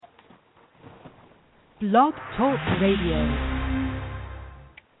Blog Talk Radio.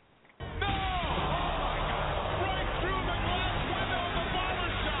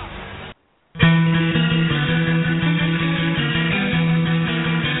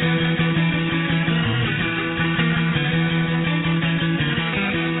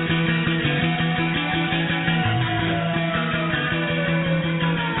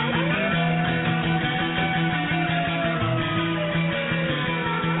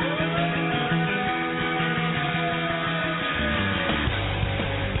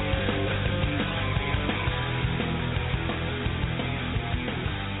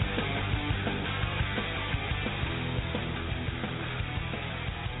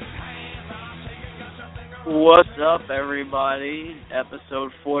 What's up, everybody?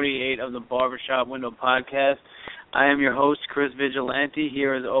 Episode 48 of the Barbershop Window Podcast. I am your host, Chris Vigilante,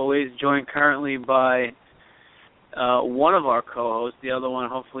 here as always, joined currently by one of our co-hosts. The other one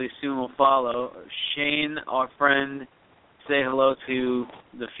hopefully soon will follow. Shane, our friend. Say hello to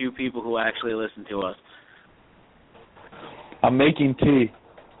the few people who actually listen to us. I'm making tea.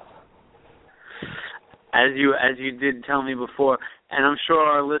 As you did tell me before, and I'm sure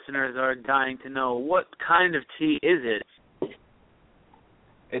our listeners are dying to know, what kind of tea is it?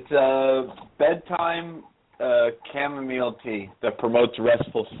 It's a bedtime chamomile tea that promotes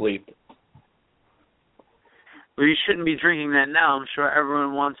restful sleep. Well, you shouldn't be drinking that now. I'm sure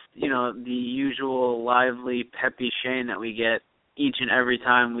everyone wants, the usual lively, peppy Shane that we get each and every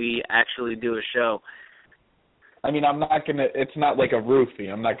time we actually do a show. I mean, it's not like a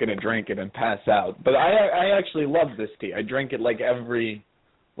roofie. I'm not going to drink it and pass out. But I actually love this tea. I drink it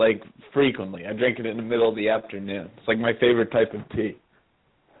frequently. I drink it in the middle of the afternoon. It's like my favorite type of tea.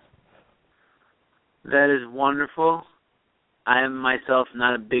 That is wonderful. I am myself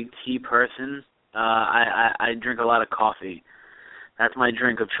not a big tea person. I drink a lot of coffee. That's my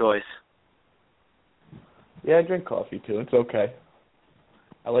drink of choice. Yeah, I drink coffee too. It's okay.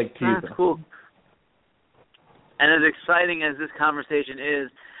 I like tea. That's cool. And as exciting as this conversation is,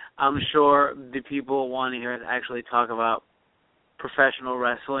 I'm sure the people want to hear us actually talk about professional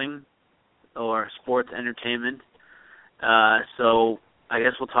wrestling or sports entertainment. So I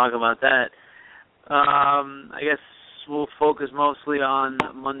guess we'll talk about that. I guess we'll focus mostly on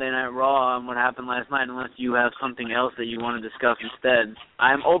Monday Night Raw and what happened last night, unless you have something else that you want to discuss instead.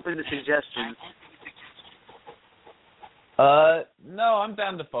 I'm open to suggestions. No, I'm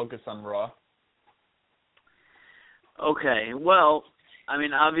down to focus on Raw. Okay, well, I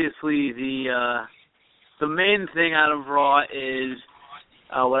mean, obviously the main thing out of Raw is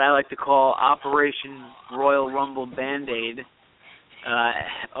what I like to call Operation Royal Rumble Band-Aid,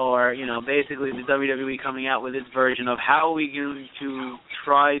 or, basically the WWE coming out with its version of how are we going to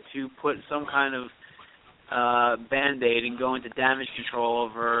try to put some kind of Band-Aid and go into damage control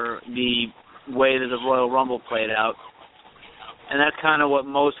over the way that the Royal Rumble played out. And that's kind of what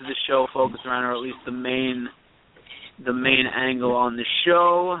most of the show focused around, or at least the main angle on the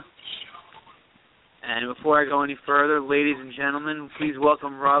show. And before I go any further, ladies and gentlemen, please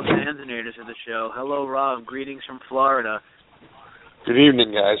welcome Rob Manzanator to the show. Hello, Rob. Greetings from Florida. Good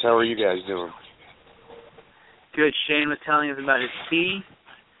evening, guys. How are you guys doing? Good. Shane was telling us about his tea.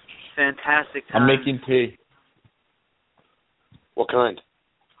 Fantastic time. I'm making tea. What kind?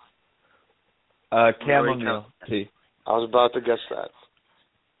 Chamomile tea. I was about to guess that.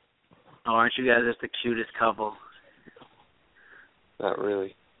 Oh, aren't you guys just the cutest couple? Not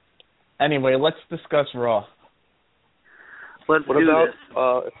really. Anyway, let's discuss Raw. Let's what do about this.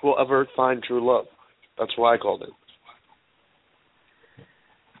 If we'll ever find true love? That's why I called it.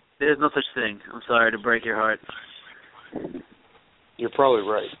 There's no such thing. I'm sorry to break your heart. You're probably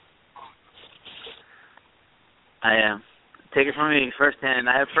right. I am. Take it from me, firsthand.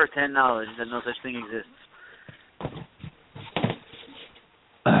 I have firsthand knowledge that no such thing exists.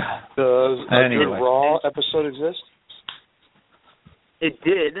 Does a good Raw episode exist? It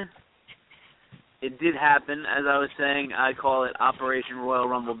did. It did happen. As I was saying, I call it Operation Royal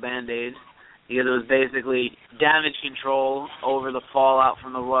Rumble Band-Aid, because it was basically damage control over the fallout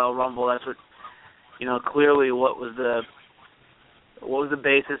from the Royal Rumble. That's what, clearly what was the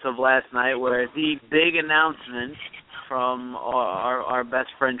basis of last night, where the big announcement from our best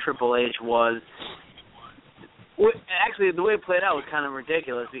friend Triple H was, actually, the way it played out was kind of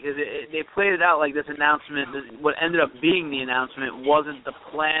ridiculous, because they played it out like this announcement, what ended up being the announcement wasn't the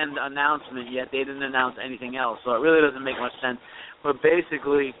planned announcement, yet they didn't announce anything else. So it really doesn't make much sense. But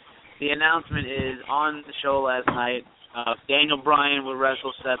basically, the announcement is on the show last night, Daniel Bryan would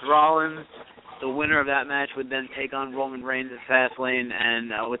wrestle Seth Rollins. The winner of that match would then take on Roman Reigns at Fastlane, and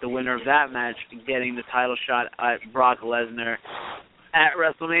with the winner of that match getting the title shot at Brock Lesnar at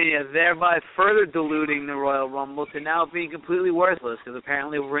WrestleMania, thereby further diluting the Royal Rumble to now being completely worthless because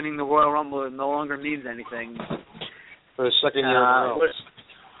apparently winning the Royal Rumble no longer means anything. For the second year in a row.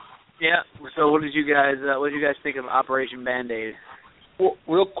 Yeah. So what did you guys think of Operation Band-Aid? Well,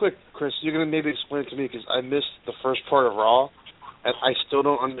 real quick, Chris, you're gonna maybe explain it to me because I missed the first part of Raw, and I still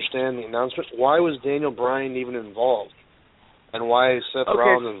don't understand the announcement. Why was Daniel Bryan even involved, and why is Seth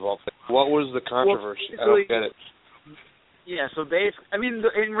Rollins involved? What was the controversy? I don't get it. Yeah, so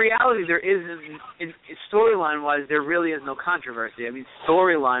in reality, there isn't. Storyline-wise, there really is no controversy. I mean,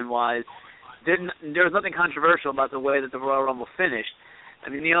 storyline-wise, there was nothing controversial about the way that the Royal Rumble finished. I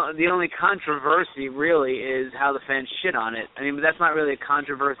mean, the only controversy really is how the fans shit on it. I mean, but that's not really a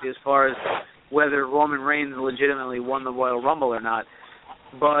controversy as far as whether Roman Reigns legitimately won the Royal Rumble or not.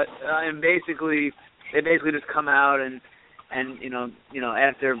 But and basically, they just come out and you know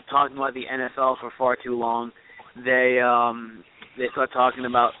after talking about the NFL for far too long, they start talking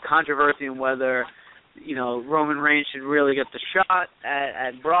about controversy and whether Roman Reigns should really get the shot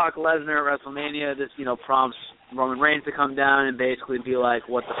at Brock Lesnar at WrestleMania. This prompts Roman Reigns to come down and basically be like,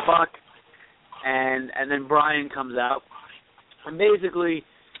 what the fuck? And then Bryan comes out and basically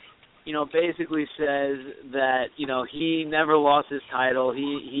says that, he never lost his title.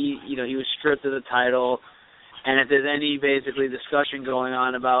 He was stripped of the title. And if there's any basically discussion going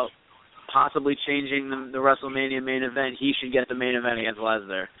on about possibly changing the WrestleMania main event, he should get the main event against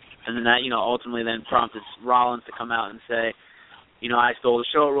Lesnar. And then that, ultimately then prompted Rollins to come out and say, I stole the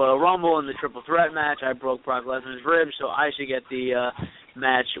show at Royal Rumble in the triple threat match. I broke Brock Lesnar's ribs, so I should get the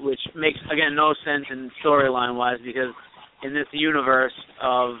match, which makes, again, no sense in storyline-wise because in this universe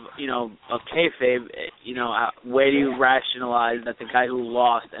of kayfabe, where do you rationalize that the guy who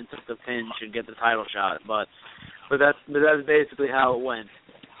lost and took the pin should get the title shot? But that's basically how it went.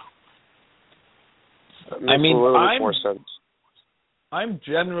 I mean, a little bit more sense. I'm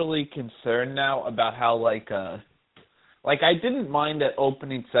generally concerned now about how I didn't mind that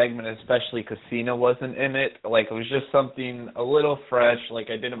opening segment, especially because Cena wasn't in it. It was just something a little fresh. I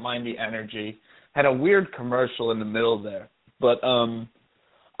didn't mind the energy. Had a weird commercial in the middle there, but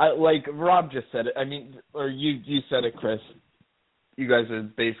Rob just said it. I mean, or you said it, Chris. You guys are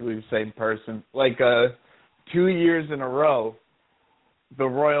basically the same person. 2 years in a row, the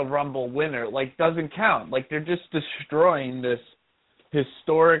Royal Rumble winner doesn't count. They're just destroying this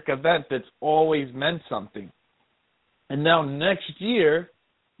historic event that's always meant something. And now next year,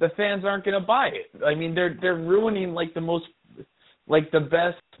 the fans aren't going to buy it. I mean, they're ruining the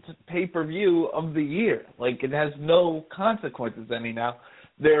best pay-per-view of the year. It has no consequences any now.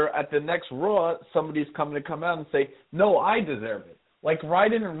 They're at the next Raw, somebody's come out and say, no, I deserve it.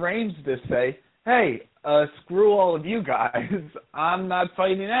 Ryden and Reigns just say, hey, screw all of you guys. I'm not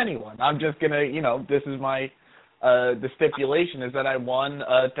fighting anyone. I'm just going to, this is my... the stipulation is that I won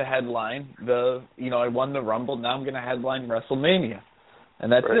to headline I won the Rumble. Now I'm going to headline WrestleMania,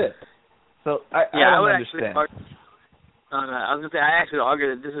 and that's it. So I don't understand. I was going to say I actually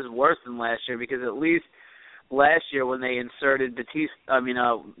argue that this is worse than last year because at least last year when they inserted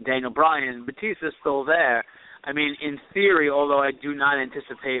Daniel Bryan, Batista's still there. I mean, in theory, although I do not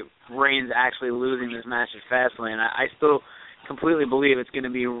anticipate Reigns actually losing this match at Fastlane, I still completely believe it's going to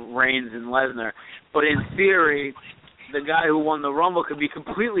be Reigns and Lesnar. But in theory, the guy who won the Rumble could be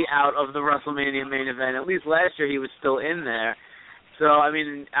completely out of the WrestleMania main event. At least last year he was still in there. So, I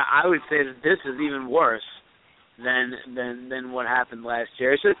mean, I would say that this is even worse than what happened last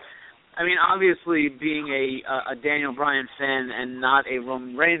year. It's just, I mean, obviously being a Daniel Bryan fan and not a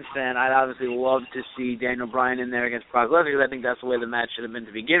Roman Reigns fan, I'd obviously love to see Daniel Bryan in there against Brock Lesnar because I think that's the way the match should have been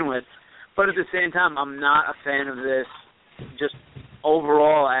to begin with. But at the same time, I'm not a fan of this just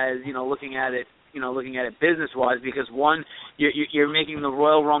overall as, looking at it business-wise, because one, you're making the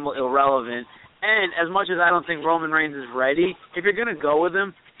Royal Rumble irrelevant, and as much as I don't think Roman Reigns is ready, if you're going to go with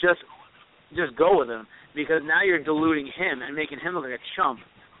him, just go with him, because now you're diluting him and making him look like a chump.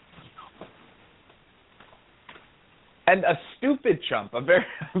 And a stupid chump, a very,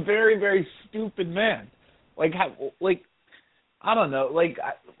 very, very stupid man. I don't know,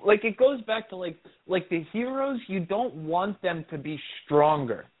 it goes back to, the heroes, you don't want them to be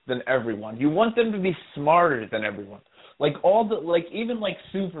stronger than everyone. You want them to be smarter than everyone. Even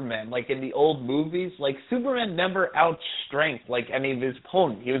Superman, in the old movies, Superman never outstrength, any of his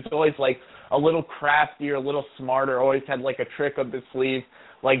opponents. He was always, a little craftier, a little smarter, always had, a trick up his sleeve,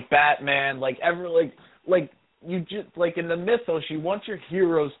 Batman, you just, in the mythos, you want your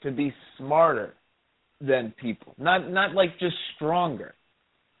heroes to be smarter than people, not just stronger.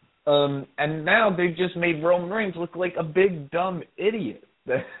 And now they just made Roman Reigns look like a big dumb idiot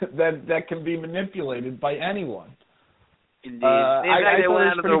that can be manipulated by anyone. Indeed. In fact, they went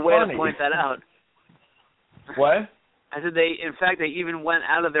out of their way to point that out. What? I said in fact, they even went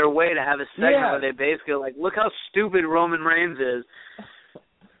out of their way to have a segment where they basically like, look how stupid Roman Reigns is.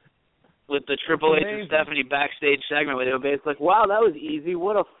 With the Triple H and Stephanie backstage segment where they were basically like, wow, that was easy.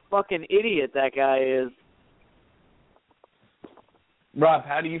 What a fucking idiot that guy is. Rob,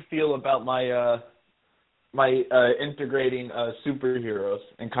 how do you feel about my integrating superheroes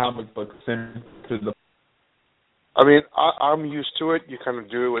and comic books into the... I mean, I'm used to it. You kind of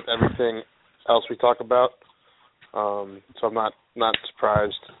do it with everything else we talk about. So I'm not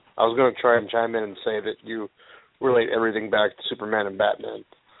surprised. I was going to try and chime in and say that you relate everything back to Superman and Batman.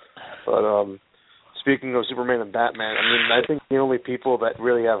 But speaking of Superman and Batman, I mean, I think the only people that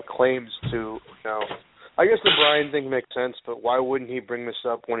really have claims to, I guess the Bryan thing makes sense, but why wouldn't he bring this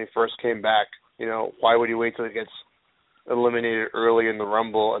up when he first came back? Why would he wait till he gets eliminated early in the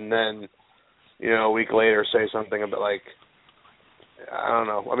Rumble and then, a week later say something about, like, I don't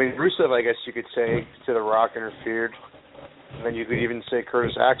know. I mean, Rusev, I guess you could say, to The Rock interfered. And then you could even say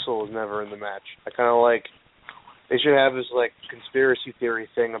Curtis Axel was never in the match. I kind of like... They should have this, like, conspiracy theory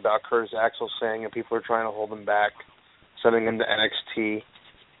thing about Curtis Axel saying that people are trying to hold him back, sending him to NXT.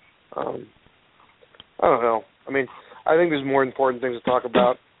 I don't know. I mean, I think there's more important things to talk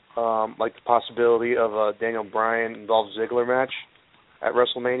about, like the possibility of a Daniel Bryan and Dolph Ziggler match at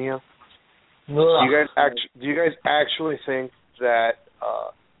WrestleMania. Do you guys actually think that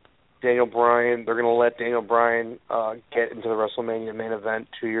they're going to let Daniel Bryan get into the WrestleMania main event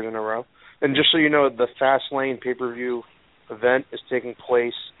 2 years in a row? And just so you know, the Fastlane pay-per-view event is taking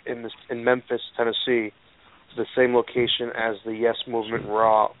place in Memphis, Tennessee, the same location as the Yes Movement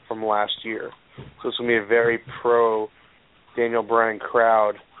Raw from last year. So it's going to be a very pro-Daniel Bryan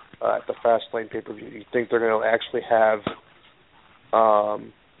crowd at the Fastlane pay-per-view. You think they're going to actually have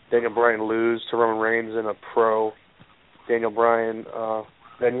Daniel Bryan lose to Roman Reigns in a pro-Daniel Bryan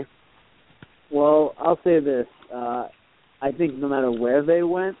venue? Well, I'll say this. I think no matter where they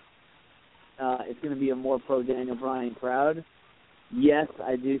went, it's going to be a more pro-Daniel Bryan crowd. Yes,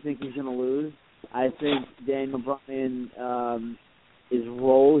 I do think he's going to lose. I think Daniel Bryan, his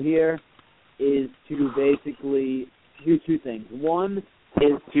role here is to basically do two things. One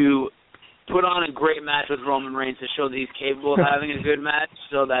is to put on a great match with Roman Reigns to show that he's capable of having a good match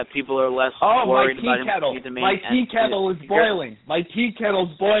so that people are less worried about him. My tea kettle is boiling. My tea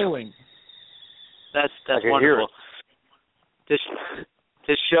kettle's boiling. That's wonderful. To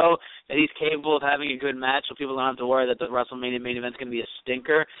show that he's capable of having a good match so people don't have to worry that the WrestleMania main event's going to be a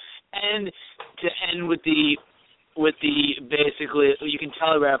stinker. And to end with the basically, you can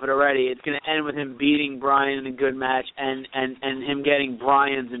telegraph it already, it's going to end with him beating Bryan in a good match and him getting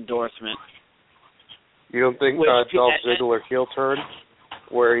Bryan's endorsement. You don't think Dolph Ziggler heel turn,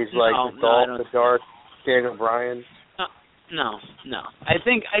 where he's like the dark Daniel Bryan? No. I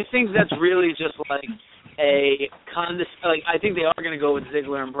think that's really just like I think they are going to go with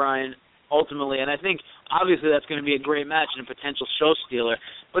Ziggler and Bryan ultimately, and I think obviously that's going to be a great match and a potential show stealer.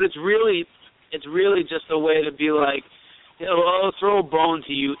 But it's really just a way to be like, I'll throw a bone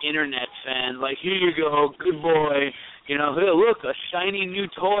to you, internet fan. Like, here you go, good boy. Hey, look, a shiny new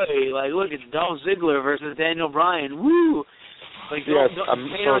toy. Like, look, it's Dolph Ziggler versus Daniel Bryan. Woo! Like, I'm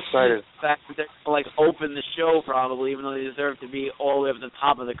so excited. The fact that they're like open the show probably, even though they deserve to be all the way up at the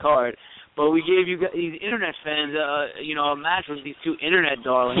top of the card. But we gave you these internet fans, a match with these two internet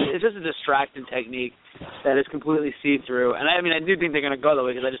darlings. It's just a distracting technique that is completely see-through. And I do think they're going to go that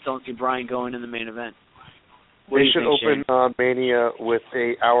way because I just don't see Bryan going in the main event. They should open Mania with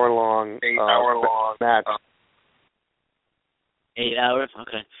an hour-long match. 8 hours?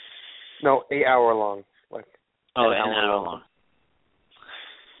 Okay. No, 8 hour long. Like an hour long.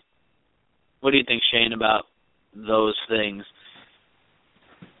 What do you think, Shane, about those things?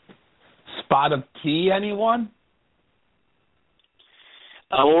 Spot of tea, anyone?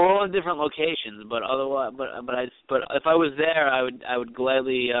 We're all in different locations, but otherwise, but if I was there, I would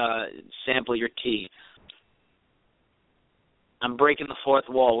gladly sample your tea. I'm breaking the fourth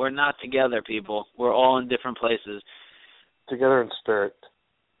wall. We're not together, people. We're all in different places. Together in spirit.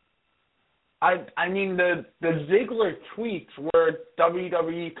 I mean, the Ziggler tweets were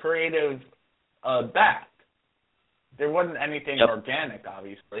WWE creative backed. There wasn't anything organic,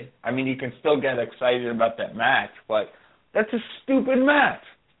 obviously. I mean, you can still get excited about that match, but that's a stupid match.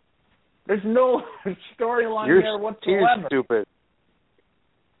 There's no storyline there whatsoever. You're stupid.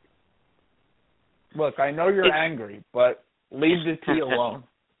 Look, I know you're angry, but leave the tea alone.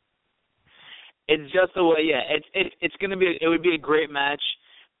 It's just the way, it's going to be, it would be a great match,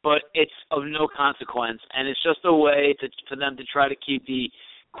 but it's of no consequence, and it's just a way for them to try to keep the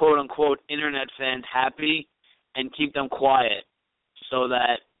quote-unquote internet fans happy and keep them quiet so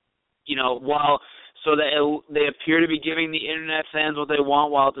that, they appear to be giving the internet fans what they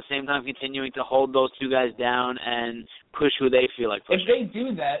want while at the same time continuing to hold those two guys down and push who they feel like pushing.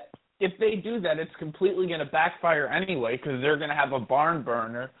 If they do that, it's completely going to backfire anyway because they're going to have a barn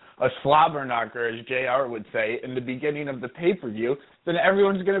burner, a slobber knocker, as JR would say, in the beginning of the pay-per-view. Then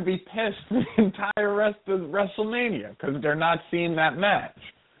everyone's going to be pissed for the entire rest of WrestleMania because they're not seeing that match.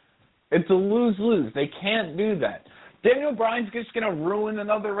 It's a lose-lose. They can't do that. Daniel Bryan's just going to ruin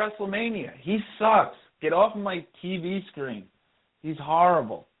another WrestleMania. He sucks. Get off my TV screen. He's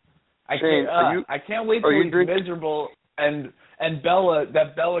horrible. I can't wait till he's miserable and Bella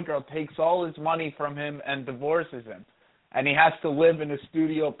girl takes all his money from him and divorces him. And he has to live in a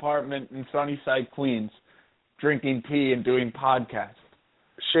studio apartment in Sunnyside, Queens, drinking tea and doing podcasts.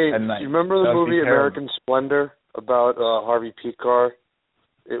 Shane, do you remember the movie American Splendor about Harvey Picar?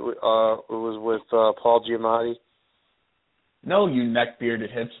 It was with Paul Giamatti. No, you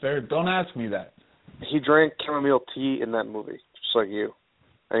neck-bearded hipster. Don't ask me that. He drank chamomile tea in that movie, just like you.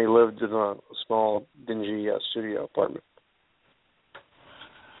 And he lived in a small, dingy studio apartment.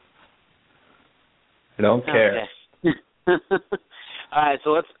 I don't care. Okay. All right,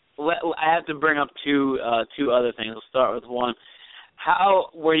 so I have to bring up two other things. We'll start with one. How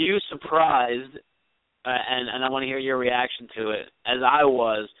were you surprised, and I want to hear your reaction to it, as I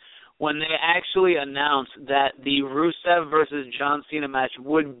was, when they actually announced that the Rusev versus John Cena match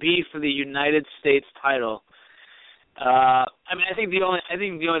would be for the United States title? I think the only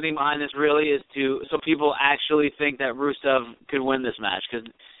thing behind this really is so people actually think that Rusev could win this match, because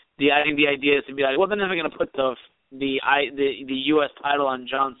I think the idea is to be like, well, they're never going to put the U.S. title on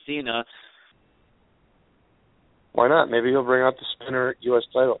John Cena. Why not? Maybe he'll bring out the spinner U.S.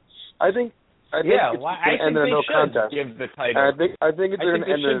 title. I think it's going to end in a no contest. Give the title. I think it's going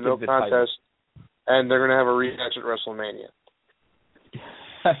to end in a no contest, and they're going to have a rematch at WrestleMania.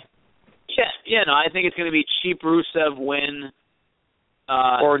 I think it's going to be cheap Rusev win.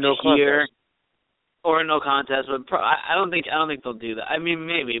 Or no here, contest. Or no contest, but I don't think they'll do that. I mean,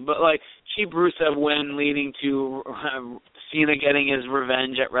 maybe, but like cheap Rusev win leading to Cena getting his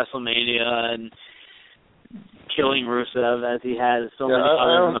revenge at WrestleMania and killing Rusev as he has so many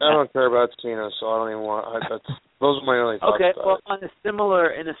others. I don't care about Cena, so I don't even want. Those are my only thoughts. Okay, about well, it.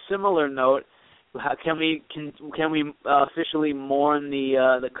 in a similar note, can we officially mourn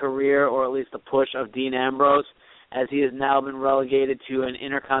the career, or at least the push, of Dean Ambrose, as he has now been relegated to an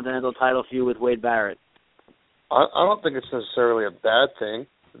Intercontinental title feud with Wade Barrett? I don't think it's necessarily a bad thing.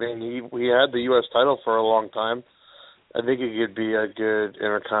 I mean, he had the U.S. title for a long time. I think it could be a good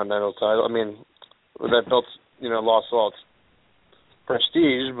Intercontinental title. I mean, that belt's lost all its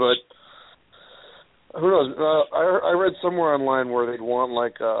prestige, but who knows? I read somewhere online where they'd want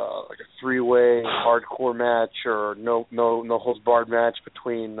like a three-way hardcore match or no holds barred match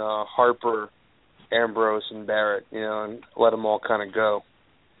between Harper, Ambrose, and Barrett, and let them all kind of go.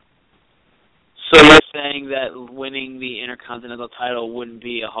 So you're saying that winning the Intercontinental title wouldn't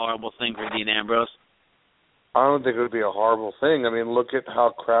be a horrible thing for Dean Ambrose? I don't think it would be a horrible thing. I mean, look at how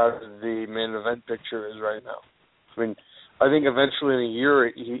crowded the main event picture is right now. I mean, I think eventually in a year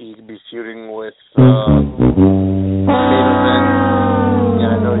he could be feuding with main event.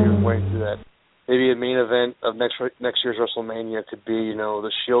 Yeah, I know you're waiting through that. Maybe a main event of next year's WrestleMania could be,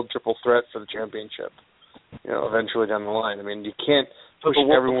 the Shield triple threat for the championship. Eventually down the line. I mean, you can't push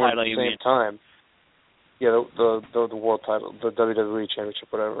everyone at the same time. Yeah, the world title, the WWE Championship,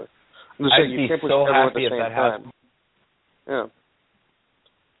 whatever. I'm just saying, you can't push everyone at the same time. Yeah.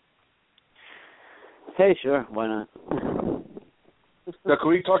 Hey, sure, why not? Now, can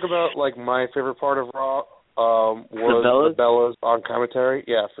we talk about like my favorite part of Raw? Was the Bellas on commentary?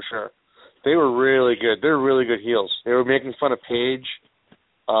 Yeah, for sure. They were really good. They're really good heels. They were making fun of Paige.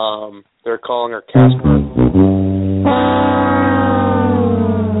 They're calling her Casper.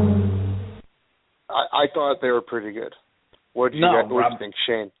 I thought they were pretty good. What do you think,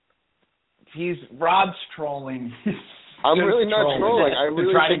 Shane? Rob's trolling. I'm really not trolling. I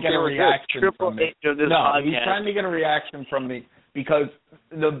really trying think to get a reaction from me. He's trying to get a reaction from me because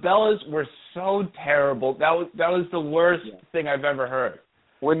the Bellas were so terrible. That was the worst thing I've ever heard.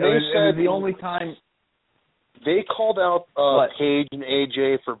 When they it was the only time they called out Paige and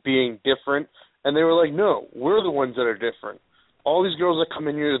AJ for being different, and they were like, "No, we're the ones that are different. All these girls that come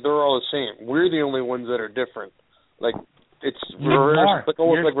in here, they're all the same. We're the only ones that are different." Like it's reverse, like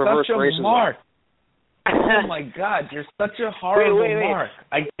almost like reverse racism. Mark. Oh my God, you're such a horrible mark.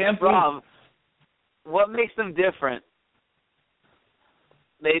 I can't believe. Rob, what makes them different?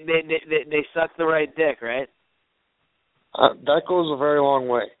 They suck the right dick, right? That goes a very long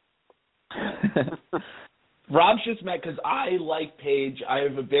way. Rob's just mad because I like Paige. I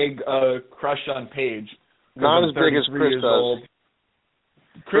have a big crush on Paige. Not as big as Chris does. Old.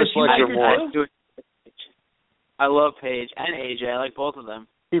 Chris likes her more. I love Paige and AJ. I like both of them.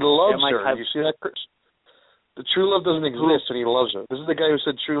 He loves her. You see that, Chris? The true love doesn't exist, and he loves her. This is the guy who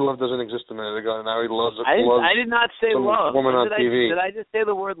said true love doesn't exist a minute ago, and now he loves her. I did not say some love. Woman on TV. Did I just say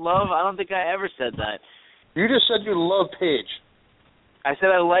the word love? I don't think I ever said that. You just said you love Paige. I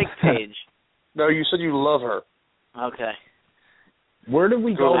said I like Paige. No, you said you love her. Okay. Where did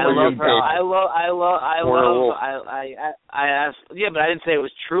we go? I love her. I asked. Yeah, but I didn't say it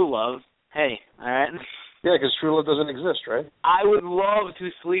was true love. Hey, all right. Yeah, because true love doesn't exist, right? I would love to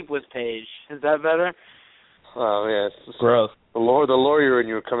sleep with Paige. Is that better? Oh yeah, it's gross. The lawyer in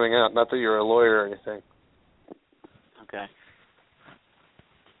you coming out. Not that you're a lawyer or anything. Okay.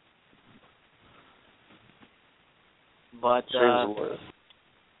 But I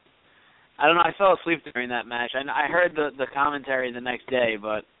don't know. I fell asleep during that match. I heard the commentary the next day,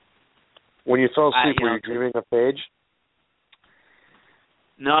 but when you fell asleep, were you dreaming of Paige?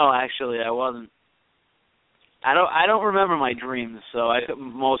 No, actually, I wasn't. I don't remember my dreams,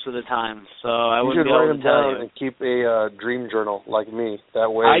 most of the time, so I wouldn't be able to tell you. You should write them down and keep a dream journal like me. That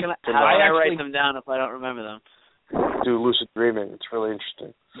way, how do I write them down if I don't remember them? Do lucid dreaming. It's really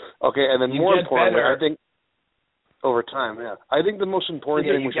interesting. Okay, and then more importantly, I think over time, yeah, I think the most important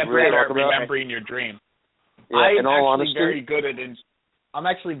thing we should really talk about remembering your dream. Yeah, in all honesty, I'm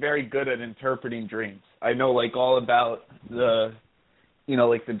actually very good at interpreting dreams. I know all about the.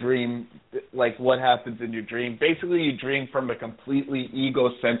 The dream, what happens in your dream. Basically, you dream from a completely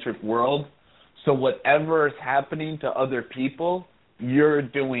egocentric world. So whatever is happening to other people, you're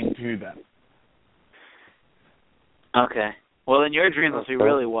doing to them. Okay. Well, then your dreams must be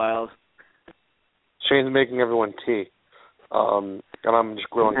really wild. Shane's making everyone tea. And I'm just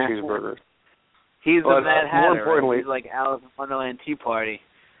grilling cheeseburgers. He's the Mad Hatter. More importantly, he's like Alice in Wonderland Tea Party.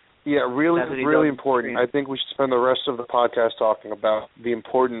 Yeah, really important. I think we should spend the rest of the podcast talking about the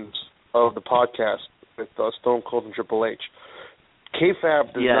importance of the podcast with Stone Cold and Triple H.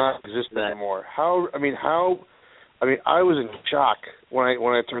 Kayfabe does not exist anymore. I was in shock when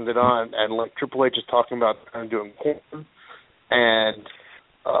I turned it on, and Triple H is talking about doing porn, and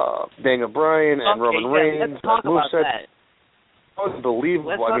Daniel Bryan and Roman Reigns. Let's talk about that. Unbelievable.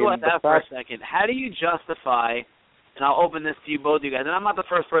 Let's talk about that for a second. How do you justify? And I'll open this to you both, you guys. And I'm not the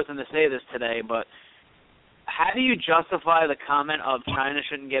first person to say this today, but how do you justify the comment of China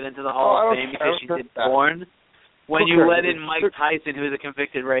shouldn't get into the Hall of Fame because she did porn when you let in Mike Tyson, who's a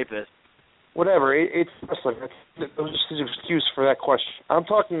convicted rapist? Whatever. It's wrestling. It was just an excuse for that question. I'm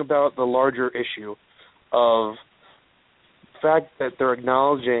talking about the larger issue of the fact that they're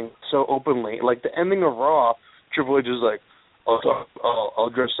acknowledging so openly. Like the ending of Raw, Triple H is like, I'll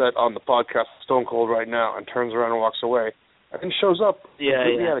address that on the podcast Stone Cold right now, and turns around and walks away. And then shows up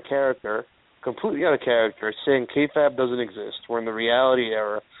completely out of character, saying Kayfabe doesn't exist. We're in the reality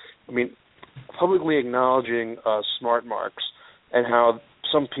era. Publicly acknowledging smart marks and how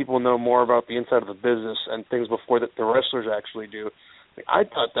some people know more about the inside of the business and things before that the wrestlers actually do. I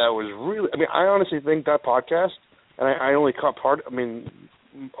thought that was really. I honestly think that podcast, and I only caught part.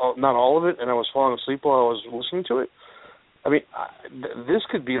 Not all of it, and I was falling asleep while I was listening to it. This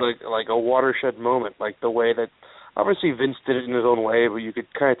could be like a watershed moment, like the way that obviously Vince did it in his own way, but you could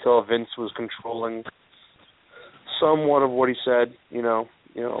kind of tell Vince was controlling somewhat of what he said,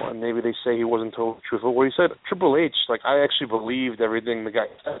 and maybe they say he wasn't totally truthful. What he said, Triple H, I actually believed everything the guy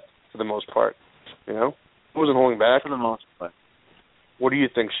said for the most part, He wasn't holding back. For the most part. What do you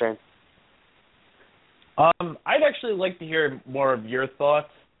think, Shane? I'd actually like to hear more of your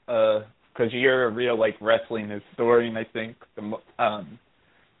thoughts, because you're a real wrestling historian, I think.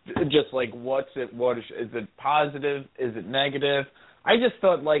 Just what is it positive? Is it negative? I just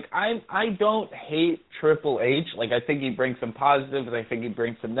thought I don't hate Triple H. I think he brings some positives. I think he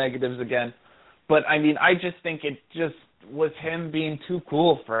brings some negatives again. But I just think it just was him being too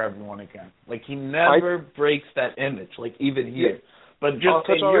cool for everyone again. He never breaks that image. Even here. Yeah. But just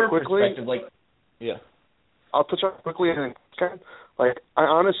in your perspective, I'll touch on it quickly and I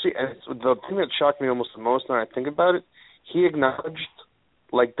honestly, and the thing that shocked me almost the most when I think about it, he acknowledged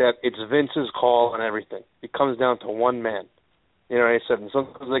that it's Vince's call and everything. It comes down to one man. He said, and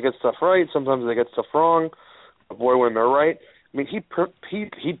sometimes they get stuff right, sometimes they get stuff wrong. But boy, when they're right, he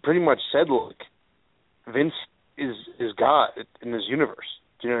pretty much said Vince is God in this universe.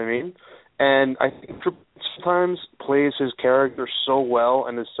 Do you know what I mean? And I think Triple H sometimes plays his character so well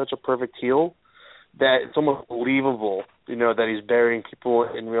and is such a perfect heel that it's almost believable, that he's burying people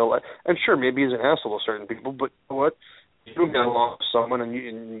in real life. And sure, maybe he's an asshole to certain people, but you know what? you get along with someone and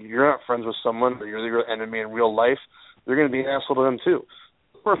you're not friends with someone, or you're your enemy in real life, they're going to be an asshole to them too.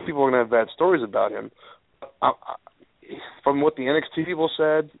 Of course, people are going to have bad stories about him. From what the NXT people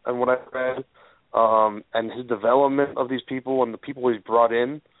said and what I've read, and his development of these people and the people he's brought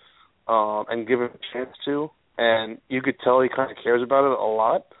in and given a chance to, and you could tell he kind of cares about it a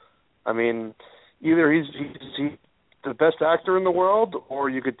lot. I mean, either he's the best actor in the world, or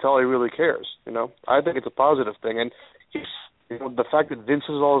you could tell he really cares. I think it's a positive thing, and the fact that Vince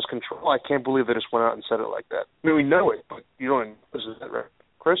has all his control, I can't believe they just went out and said it like that. I mean, we know it, but you don't. Is that right,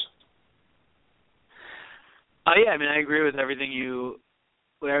 Chris? Yeah, I mean, I agree with everything you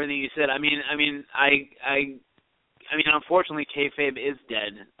said. I mean, unfortunately, kayfabe is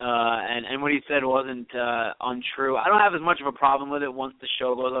dead, and what he said wasn't untrue. I don't have as much of a problem with it once the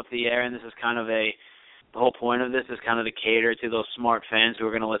show goes off the air, and this is kind of the whole point of this is kind of to cater to those smart fans who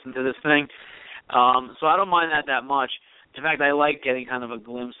are going to listen to this thing. So I don't mind that much. In fact, I like getting kind of a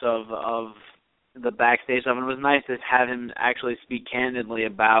glimpse of the backstage stuff, and it was nice to have him actually speak candidly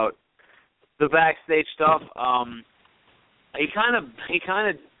about the backstage stuff. He kind of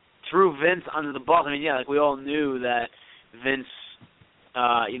threw Vince under the bus. I mean, yeah, like we all knew that Vince,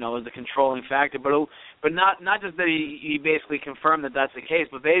 was the controlling factor, but not just that he basically confirmed that that's the case,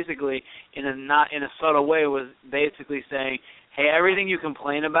 but basically in a subtle way was basically saying, hey, everything you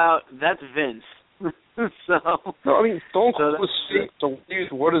complain about, that's Vince. No, I mean, Stone Cold was sick. So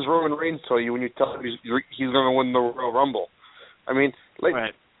what does Roman Reigns tell you when you tell him he's going to win the Royal Rumble? I mean,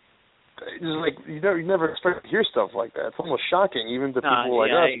 right. It's like you never expect to hear stuff like that. It's almost shocking, even to people like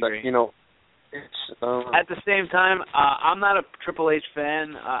us. That, it's. At the same time, I'm not a Triple H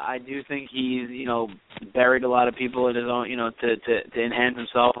fan. I do think he's buried a lot of people in his own to enhance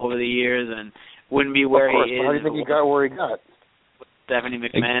himself over the years, and wouldn't be where he is. How do you think he got where he got? Stephanie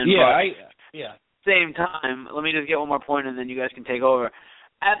McMahon. Yeah. Same time, let me just get one more point, and then you guys can take over.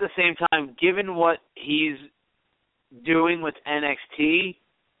 At the same time, given what he's doing with NXT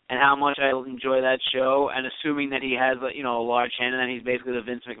and how much I enjoy that show, and assuming that he has a large hand and that he's basically the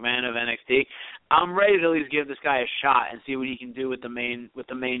Vince McMahon of NXT, I'm ready to at least give this guy a shot and see what he can do with the main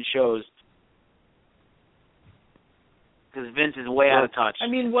shows. Because Vince is way out of touch. I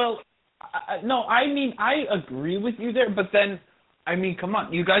mean, I agree with you there, but then. I mean, come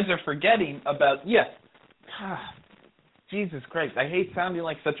on. You guys are forgetting about, Jesus Christ. I hate sounding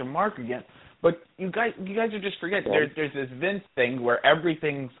like such a mark again. But you guys are just forgetting. There's this Vince thing where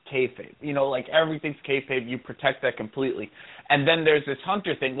everything's kayfabe. Everything's kayfabe. You protect that completely. And then there's this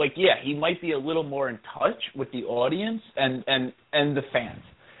Hunter thing. He might be a little more in touch with the audience and the fans.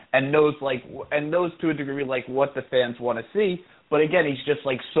 And knows to a degree, what the fans want to see. But again, he's just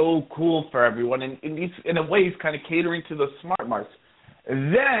so cool for everyone, and he's, in a way, he's kind of catering to the smart marks.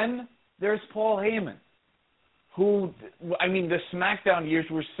 Then there's Paul Heyman, who, I mean, the SmackDown years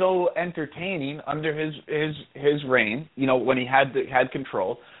were so entertaining under his reign. When he had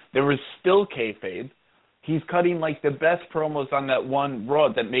control, there was still kayfabe. He's cutting the best promos on that one Raw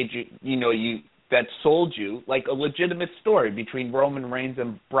that made that sold you a legitimate story between Roman Reigns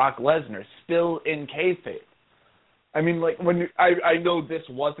and Brock Lesnar, still in kayfabe. I mean, when I know this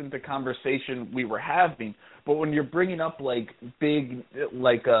wasn't the conversation we were having, but when you're bringing up big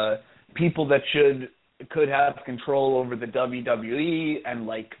people that could have control over the WWE, and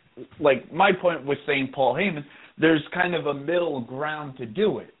my point was saying Paul Heyman, there's kind of a middle ground to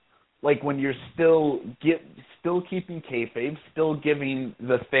do it. When you're still keeping kayfabe, still giving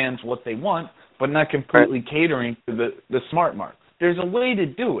the fans what they want, but not completely catering to the smart marks. There's a way to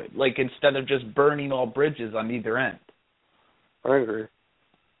do it, instead of just burning all bridges on either end. I agree.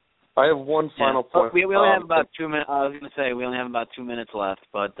 I have one final point. We only have about 2 minutes. I was going to say we only have about 2 minutes left,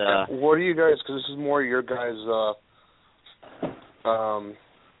 but what do you guys? Because this is more your guys'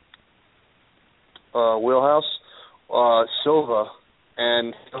 wheelhouse. Silva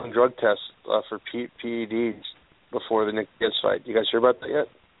and drug tests for PEDs before the Nick Diaz fight. You guys hear about that yet?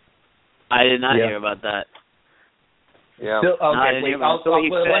 I did not hear about that. Yeah. Okay, wait.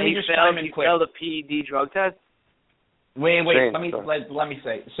 Let me just chime in quick. He failed a PED drug test? Wait. Let me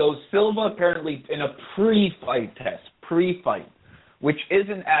say. So Silva apparently in a pre-fight test, which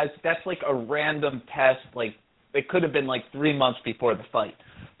isn't that's a random test. It could have been 3 months before the fight,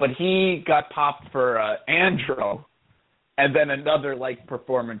 but he got popped for andro, and then another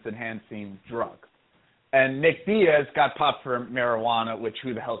performance-enhancing drug. And Nick Diaz got popped for marijuana, which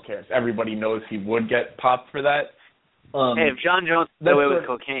who the hell cares? Everybody knows he would get popped for that. Hey, if John Jones got away with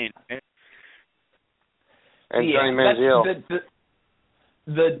cocaine. And Johnny Manziel.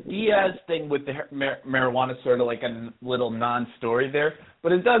 the Diaz thing with the marijuana is sort of like a little non-story there,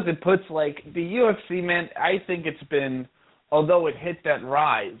 but it puts like the UFC, man. I think it's been, although it hit that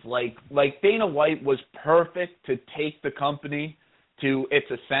rise, like Dana White was perfect to take the company to its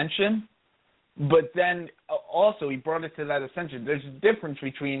ascension, but then also he brought it to that ascension. There's a difference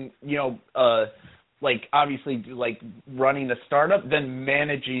between like obviously like running a startup than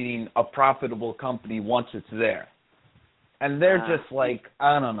managing a profitable company once it's there. And they're just like,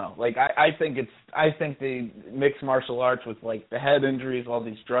 I don't know. Like I think the mixed martial arts with like the head injuries, all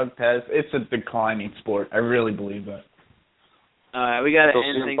these drug tests, it's a declining sport. I really believe that. All right, we got to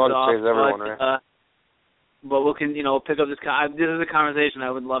end things off. But we'll pick up this. This is a conversation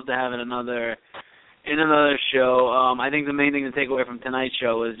I would love to have in another show. I think the main thing to take away from tonight's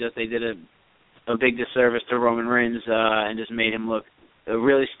show was just they did a big disservice to Roman Reigns and just made him look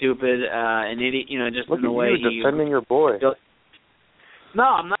really stupid, an idiot, just look in the way he defending your boy. No,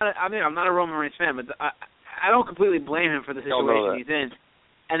 I'm not. I'm not a Roman Reigns fan, but I don't completely blame him for the situation he's in.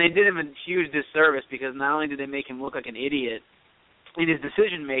 And they did him a huge disservice because not only did they make him look like an idiot in his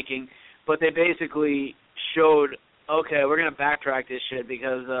decision making, but they basically showed, okay, we're gonna backtrack this shit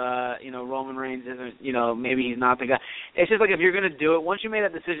because Roman Reigns isn't, maybe he's not the guy. It's just like if you're gonna do it, once you made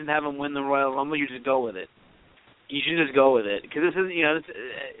that decision to have him win the Royal Rumble, you just go with it. You should just go with it because this is,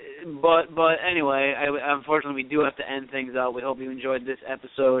 but anyway, unfortunately we do have to end things out. We hope you enjoyed this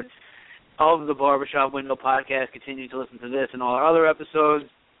episode of the Barbershop Window Podcast. Continue to listen to this and all our other episodes.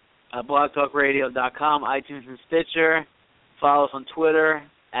 blogtalkradio.com, iTunes, and Stitcher. Follow us on Twitter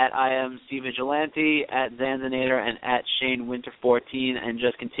at IamCVigilante, at Zanzanator, and at ShaneWinter14, and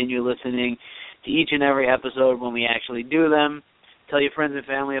just continue listening to each and every episode when we actually do them. Tell your friends and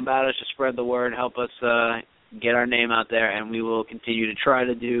family about us. Just spread the word. Help us get our name out there, and we will continue to try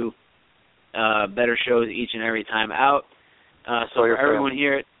to do better shows each and every time out. So for everyone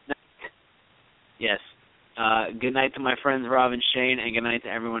here, yes. Good night to my friends Rob and Shane, and good night to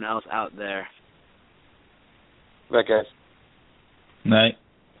everyone else out there. Right, guys. Night.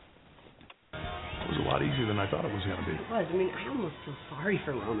 It was a lot easier than I thought it was going to be. It was. I mean, I almost feel sorry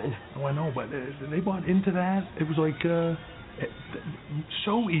for Roman. Oh, I know, but they bought into that. It was like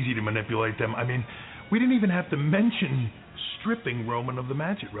so easy to manipulate them. I mean, we didn't even have to mention stripping Roman of the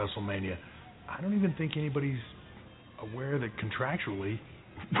match at WrestleMania. I don't even think anybody's aware that contractually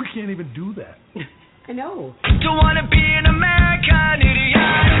we can't even do that. I know. Don't want to be an American idiot.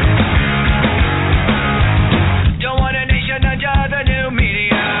 Don't want a nation under the new media.